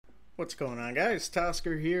What's going on, guys?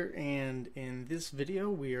 Tosker here, and in this video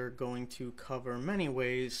we are going to cover many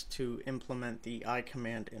ways to implement the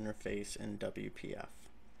ICommand interface in WPF.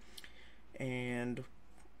 And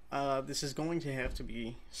this is going to have to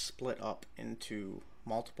be split up into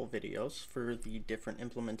multiple videos for the different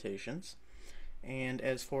implementations. And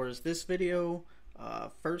as far as this video,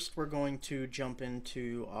 first we're going to jump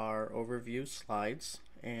into our overview slides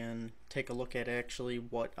and take a look at actually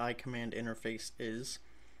what ICommand interface is.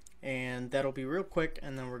 And that'll be real quick,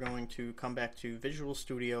 and then we're going to come back to Visual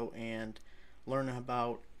Studio and learn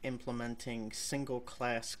about implementing single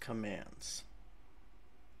class commands.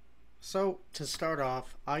 So to start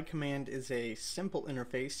off, ICommand is a simple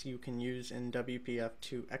interface you can use in WPF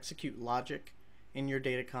to execute logic in your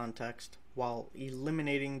data context while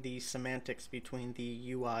eliminating the semantics between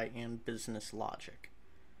the UI and business logic.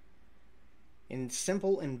 In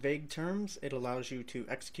simple and vague terms, it allows you to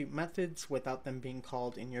execute methods without them being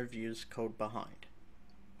called in your view's code behind.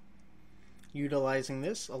 Utilizing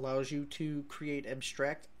this allows you to create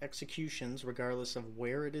abstract executions regardless of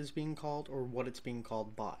where it is being called or what it's being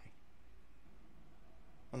called by.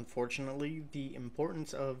 Unfortunately, the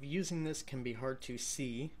importance of using this can be hard to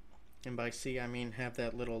see, and by see I mean have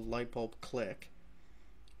that little light bulb click,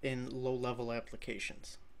 in low-level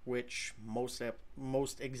applications, which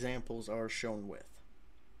most examples are shown with.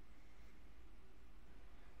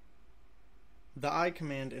 The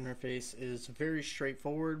ICommand interface is very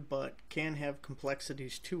straightforward, but can have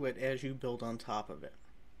complexities to it as you build on top of it.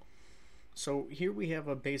 So here we have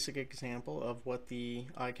a basic example of what the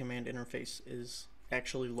ICommand interface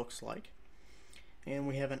actually looks like. And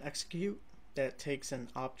we have an execute that takes an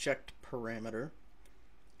object parameter,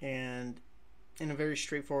 and in a very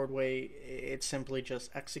straightforward way, it simply just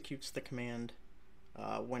executes the command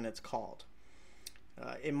when it's called.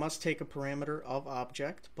 It must take a parameter of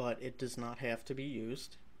object, but it does not have to be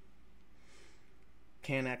used.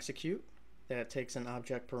 Can execute, that takes an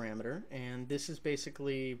object parameter, and this is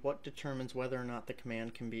basically what determines whether or not the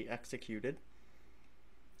command can be executed.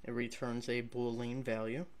 It returns a Boolean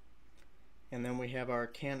value. And then we have our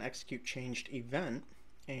can execute changed event,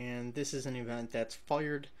 and this is an event that's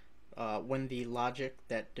fired when the logic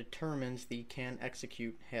that determines the can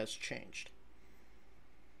execute has changed.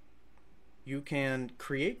 You can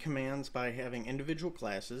create commands by having individual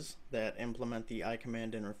classes that implement the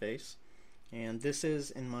ICommand interface, and this is,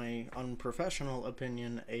 in my unprofessional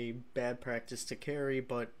opinion, a bad practice to carry,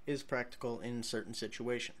 but is practical in certain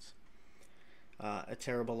situations. A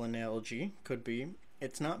terrible analogy could be,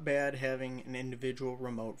 it's not bad having an individual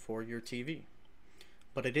remote for your TV.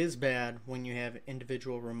 But it is bad when you have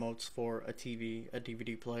individual remotes for a TV, a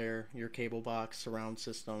DVD player, your cable box, surround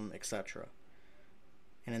system, etc.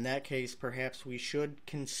 And in that case, perhaps we should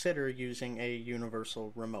consider using a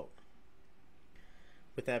universal remote.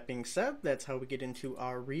 With that being said, that's how we get into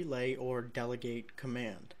our relay or delegate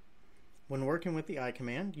command. When working with the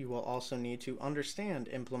ICommand, you will also need to understand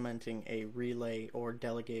implementing a relay or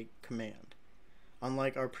delegate command.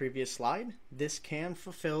 Unlike our previous slide, this can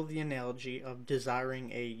fulfill the analogy of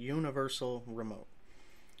desiring a universal remote.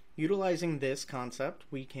 Utilizing this concept,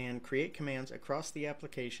 we can create commands across the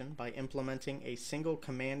application by implementing a single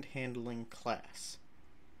command handling class.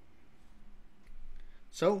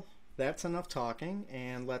 So that's enough talking,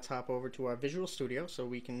 and let's hop over to our Visual Studio so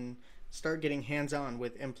we can start getting hands-on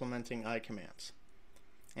with implementing ICommands.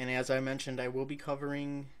 And as I mentioned, I will be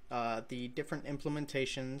covering the different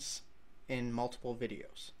implementations in multiple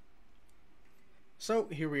videos. So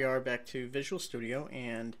here we are back to Visual Studio,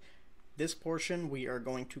 and this portion we are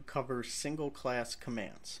going to cover single class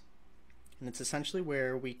commands. And it's essentially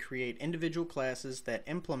where we create individual classes that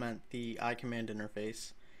implement the ICommand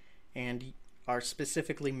interface and are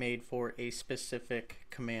specifically made for a specific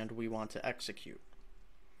command we want to execute.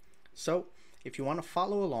 So if you want to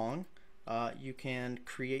follow along, you can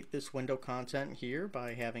create this window content here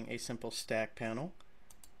by having a simple stack panel,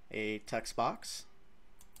 a text box,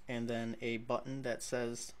 and then a button that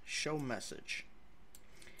says show message.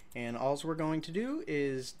 And all we're going to do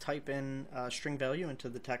is type in a string value into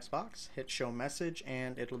the text box, hit show message,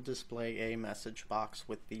 and it'll display a message box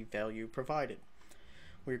with the value provided.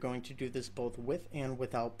 We're going to do this both with and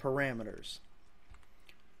without parameters.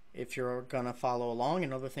 If you're gonna follow along,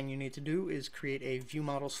 another thing you need to do is create a view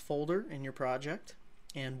models folder in your project,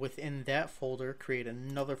 and within that folder create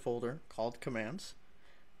another folder called commands.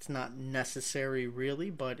 It's not necessary really,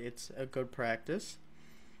 but it's a good practice.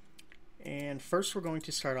 And first we're going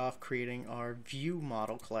to start off creating our view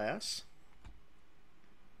model class.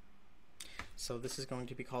 So this is going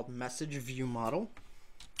to be called message view model.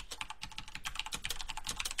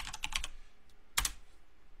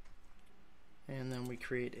 And then we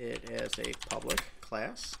create it as a public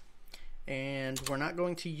class. And we're not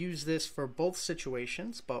going to use this for both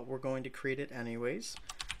situations, but we're going to create it anyways.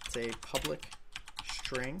 It's a public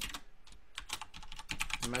string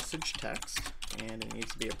message text, and it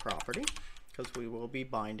needs to be a property because we will be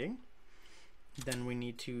binding. Then we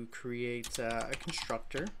need to create a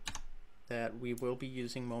constructor that we will be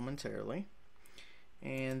using momentarily.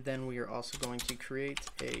 And then we are also going to create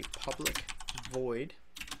a public void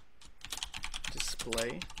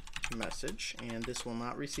display message, and this will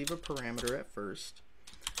not receive a parameter at first,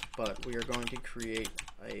 but we are going to create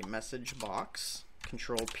a message box,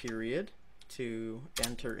 control period, to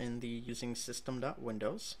enter in the using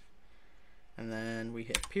system.windows, and then we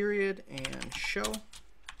hit period and show,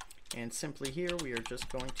 and simply here we are just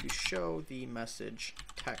going to show the message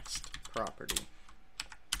text property.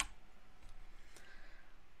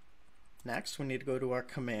 Next, we need to go to our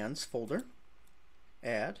commands folder,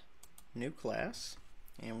 add new class,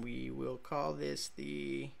 and we will call this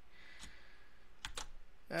the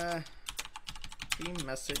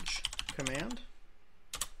message command,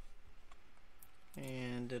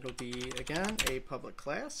 and it'll be again a public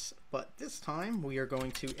class, but this time we are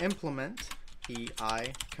going to implement the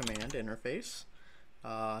ICommand interface.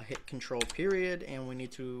 Hit control period, and we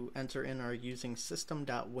need to enter in our using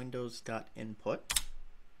system.windows.input.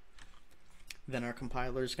 Then our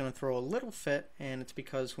compiler is going to throw a little fit, and it's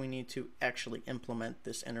because we need to actually implement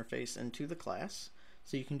this interface into the class.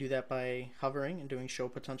 So you can do that by hovering and doing show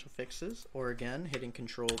potential fixes, or again hitting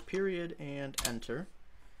control period and enter.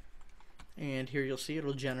 And here you'll see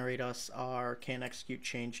it'll generate us our can execute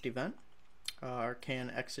changed event, our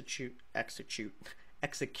can execute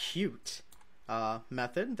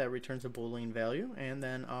method that returns a Boolean value, and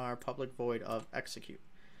then our public void of execute.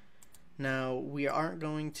 Now, we aren't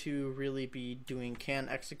going to really be doing can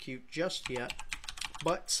execute just yet,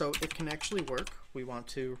 but so it can actually work, we want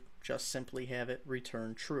to just simply have it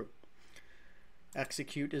return true.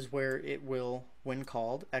 Execute is where it will, when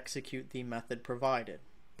called, execute the method provided.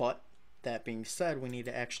 But that being said, we need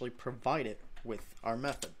to actually provide it with our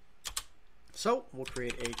method. So we'll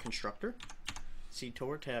create a constructor,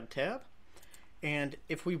 ctor tab, and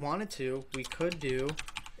if we wanted to, we could do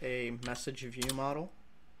a message view model,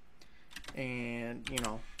 and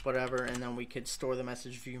whatever, and then we could store the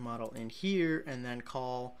message view model in here and then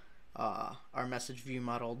call our message view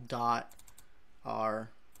model dot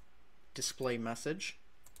our display message.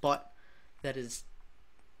 But that is,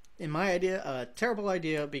 in my idea, a terrible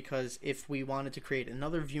idea, because if we wanted to create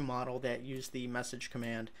another view model that used the message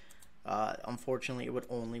command, unfortunately it would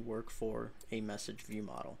only work for a message view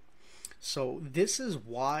model. So this is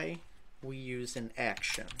why we use an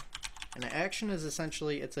action. An action is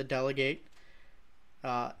essentially, it's a delegate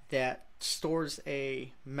that stores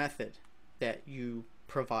a method that you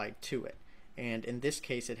provide to it. And in this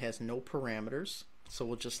case, it has no parameters, so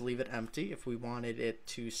we'll just leave it empty. If we wanted it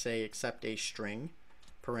to say accept a string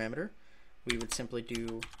parameter, we would simply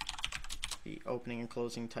do the opening and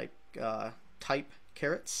closing type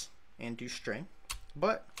carets and do string.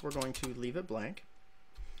 But we're going to leave it blank,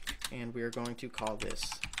 and we are going to call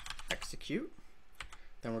this execute.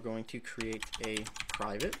 Then we're going to create a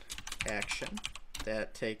private action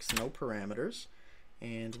that takes no parameters,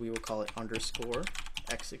 and we will call it underscore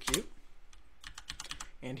execute.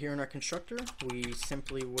 And here in our constructor, we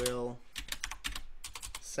simply will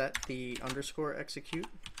set the underscore execute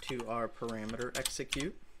to our parameter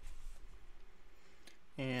execute.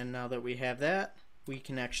 And now that we have that, we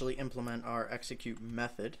can actually implement our execute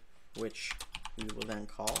method, which we will then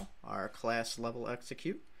call our class level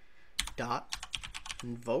execute dot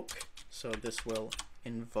invoke. So this will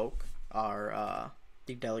invoke our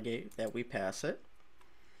the delegate that we pass it.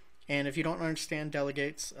 And if you don't understand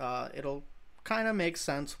delegates, it'll kind of make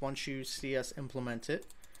sense once you see us implement it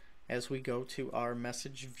as we go to our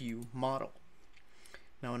message view model.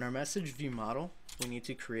 Now in our message view model, we need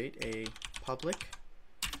to create a public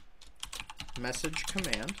message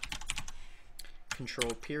command,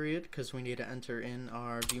 control period, because we need to enter in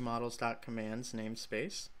our viewModels.commands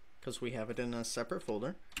namespace, because we have it in a separate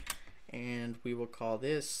folder, and we will call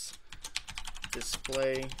this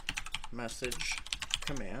display message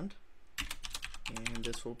command, and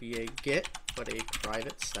this will be a get but a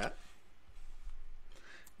private set.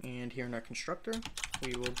 And here in our constructor,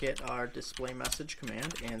 we will get our display message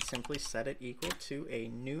command and simply set it equal to a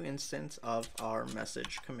new instance of our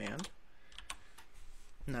message command.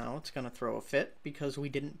 Now it's going to throw a fit because we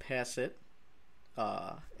didn't pass it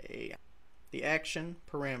the action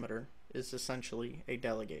parameter is essentially a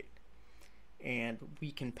delegate, and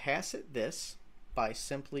we can pass it this by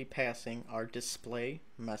simply passing our display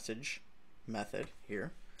message method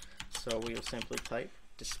here. So we will simply type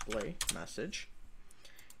display message.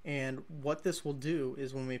 And what this will do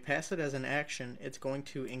is when we pass it as an action, it's going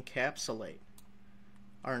to encapsulate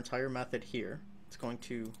our entire method here. It's going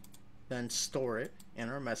to then store it in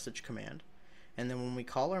our message command. And then when we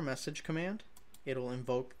call our message command, it'll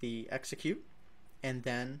invoke the execute, and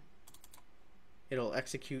then it'll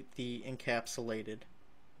execute the encapsulated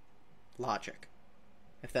logic,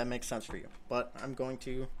 if that makes sense for you. But I'm going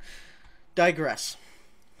to digress.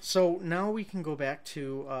 So now we can go back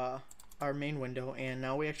to our main window, and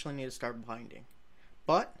now we actually need to start binding.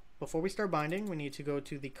 But before we start binding, we need to go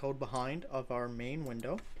to the code behind of our main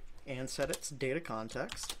window and set its data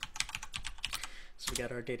context. So we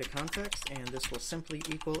got our data context, and this will simply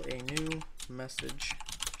equal a new message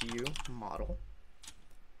view model.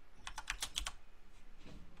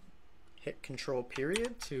 Hit Control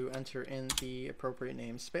period to enter in the appropriate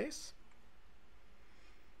namespace.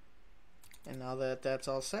 And now that that's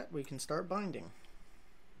all set, we can start binding.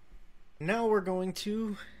 Now we're going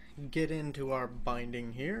to get into our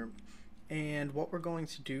binding here, and what we're going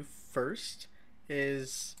to do first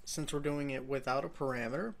is, since we're doing it without a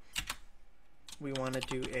parameter, we want to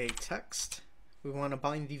do a text. We want to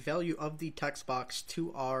bind the value of the text box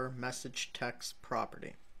to our message text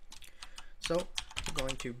property. So we're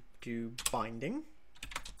going to do binding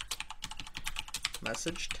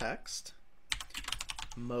message text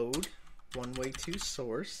mode one way to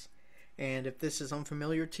source. And if this is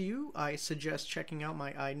unfamiliar to you, I suggest checking out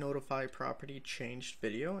my iNotify property changed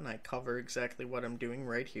video, and I cover exactly what I'm doing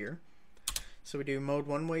right here. So we do mode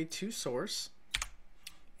one way to source,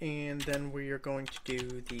 and then we are going to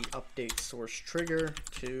do the update source trigger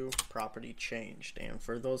to property changed. And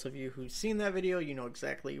for those of you who've seen that video, you know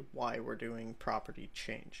exactly why we're doing property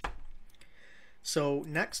changed. So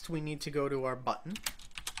next we need to go to our button,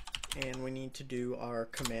 and we need to do our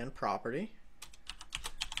command property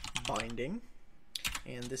binding,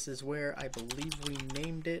 and this is where I believe we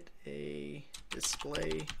named it a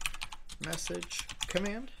display message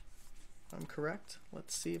command. If I'm correct.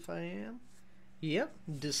 Let's see if I am. Yep,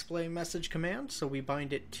 display message command. So we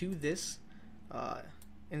bind it to this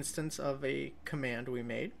instance of a command we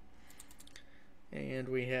made, and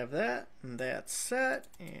we have that, and that's set,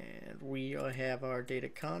 and we have our data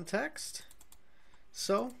context.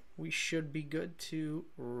 So we should be good to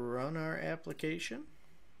run our application.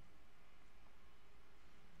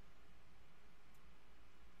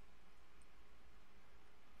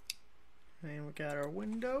 And we got our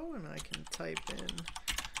window, and I can type in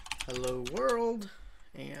hello world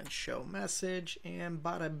and show message, and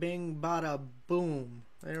bada bing bada boom,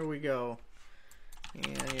 there we go.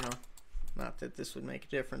 And you know, not that this would make a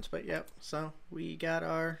difference, but yep, so we got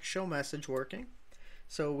our show message working.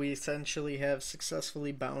 So we essentially have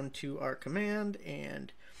successfully bound to our command,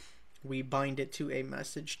 and we bind it to a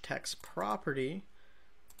message text property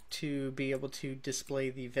to be able to display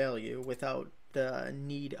the value without the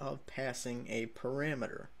need of passing a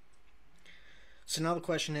parameter. So now the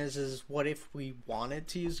question is what if we wanted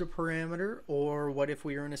to use a parameter, or what if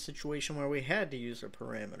we were in a situation where we had to use a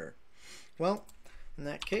parameter? Well, in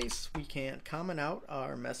that case, we can comment out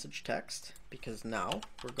our message text, because now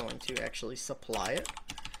we're going to actually supply it.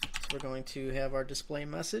 So we're going to have our display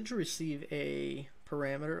message receive a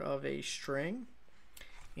parameter of a string,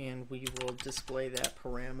 and we will display that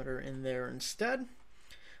parameter in there instead.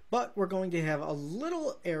 But we're going to have a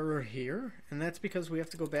little error here, and that's because we have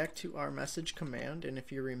to go back to our message command. And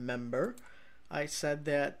if you remember, I said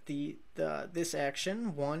that this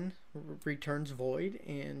action, 1, returns void,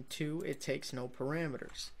 and 2, it takes no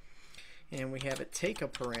parameters. And we have it take a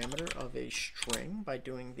parameter of a string by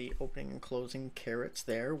doing the opening and closing carets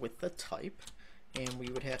there with the type, and we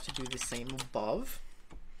would have to do the same above,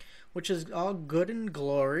 which is all good and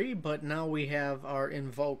glory, but now we have our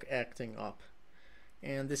invoke acting up.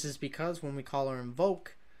 And this is because when we call our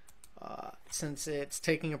invoke, since it's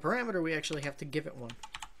taking a parameter, we actually have to give it one.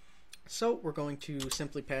 So we're going to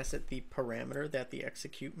simply pass it the parameter that the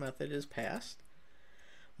execute method is passed,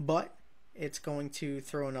 but it's going to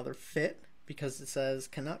throw another fit because it says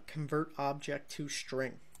cannot convert object to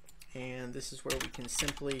string. And this is where we can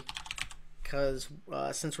simply, because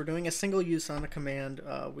since we're doing a single use on a command,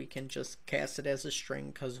 we can just cast it as a string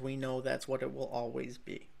because we know that's what it will always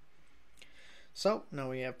be. So now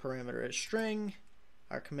we have parameter as string.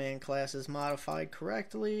 Our command class is modified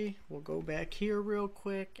correctly. We'll go back here real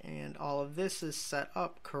quick, and all of this is set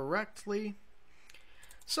up correctly.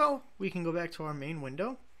 So we can go back to our main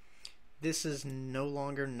window. This is no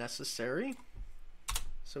longer necessary,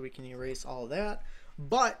 so we can erase all that.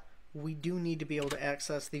 But we do need to be able to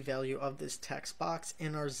access the value of this text box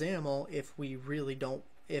in our XAML if we really don't,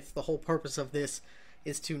 if the whole purpose of this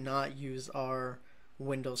is to not use our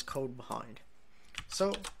Windows code behind.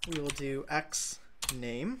 So we will do X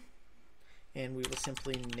name, and we will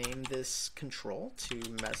simply name this control to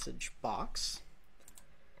message box,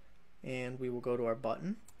 and we will go to our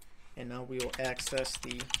button, and now we will access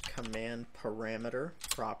the command parameter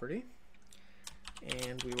property,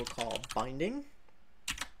 and we will call binding,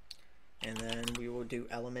 and then we will do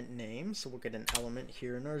element name. So we'll get an element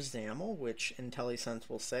here in our XAML, which IntelliSense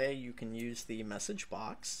will say you can use the message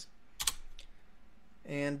box.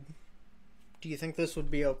 And do you think this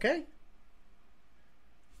would be okay?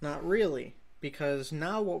 Not really, because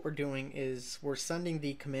now what we're doing is we're sending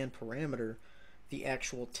the command parameter the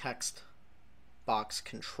actual text box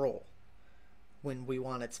control when we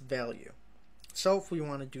want its value. So if we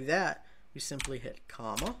want to do that, we simply hit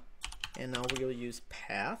comma, and now we will use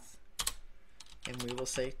path, and we will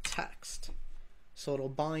say text. So it'll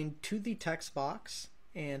bind to the text box,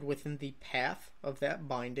 and within the path of that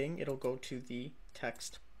binding, it'll go to the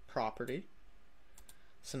text property.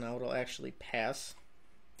 So now it'll actually pass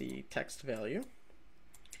the text value.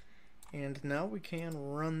 And now we can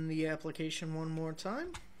run the application one more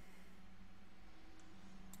time.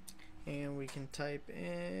 And we can type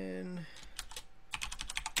in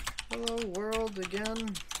hello world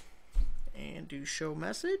again and do show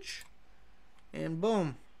message. And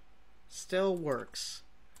boom, still works.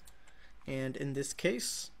 And in this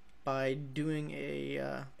case, by doing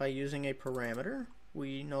a by using a parameter,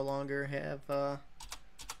 we no longer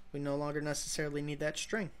necessarily need that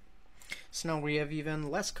string. So now we have even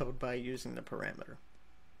less code by using the parameter.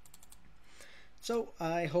 So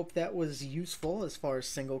I hope that was useful as far as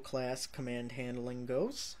single class command handling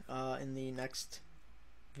goes. In the next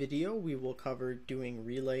video we will cover doing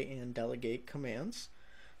relay and delegate commands,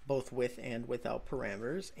 both with and without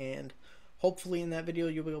parameters, and hopefully in that video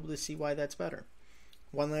you'll be able to see why that's better.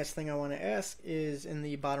 One last thing I want to ask is in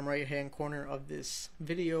the bottom right hand corner of this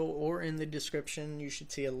video or in the description you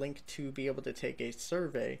should see a link to be able to take a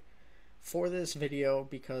survey for this video,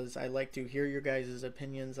 because I like to hear your guys'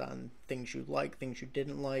 opinions on things you like, things you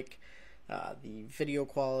didn't like, the video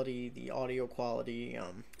quality, the audio quality.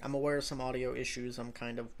 I'm aware of some audio issues. I'm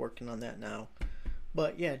kind of working on that now.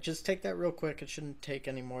 But yeah, just take that real quick. It shouldn't take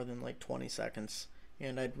any more than like 20 seconds,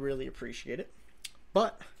 and I'd really appreciate it.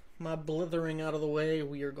 But my blithering out of the way,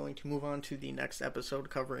 we are going to move on to the next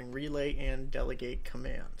episode covering relay and delegate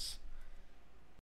commands.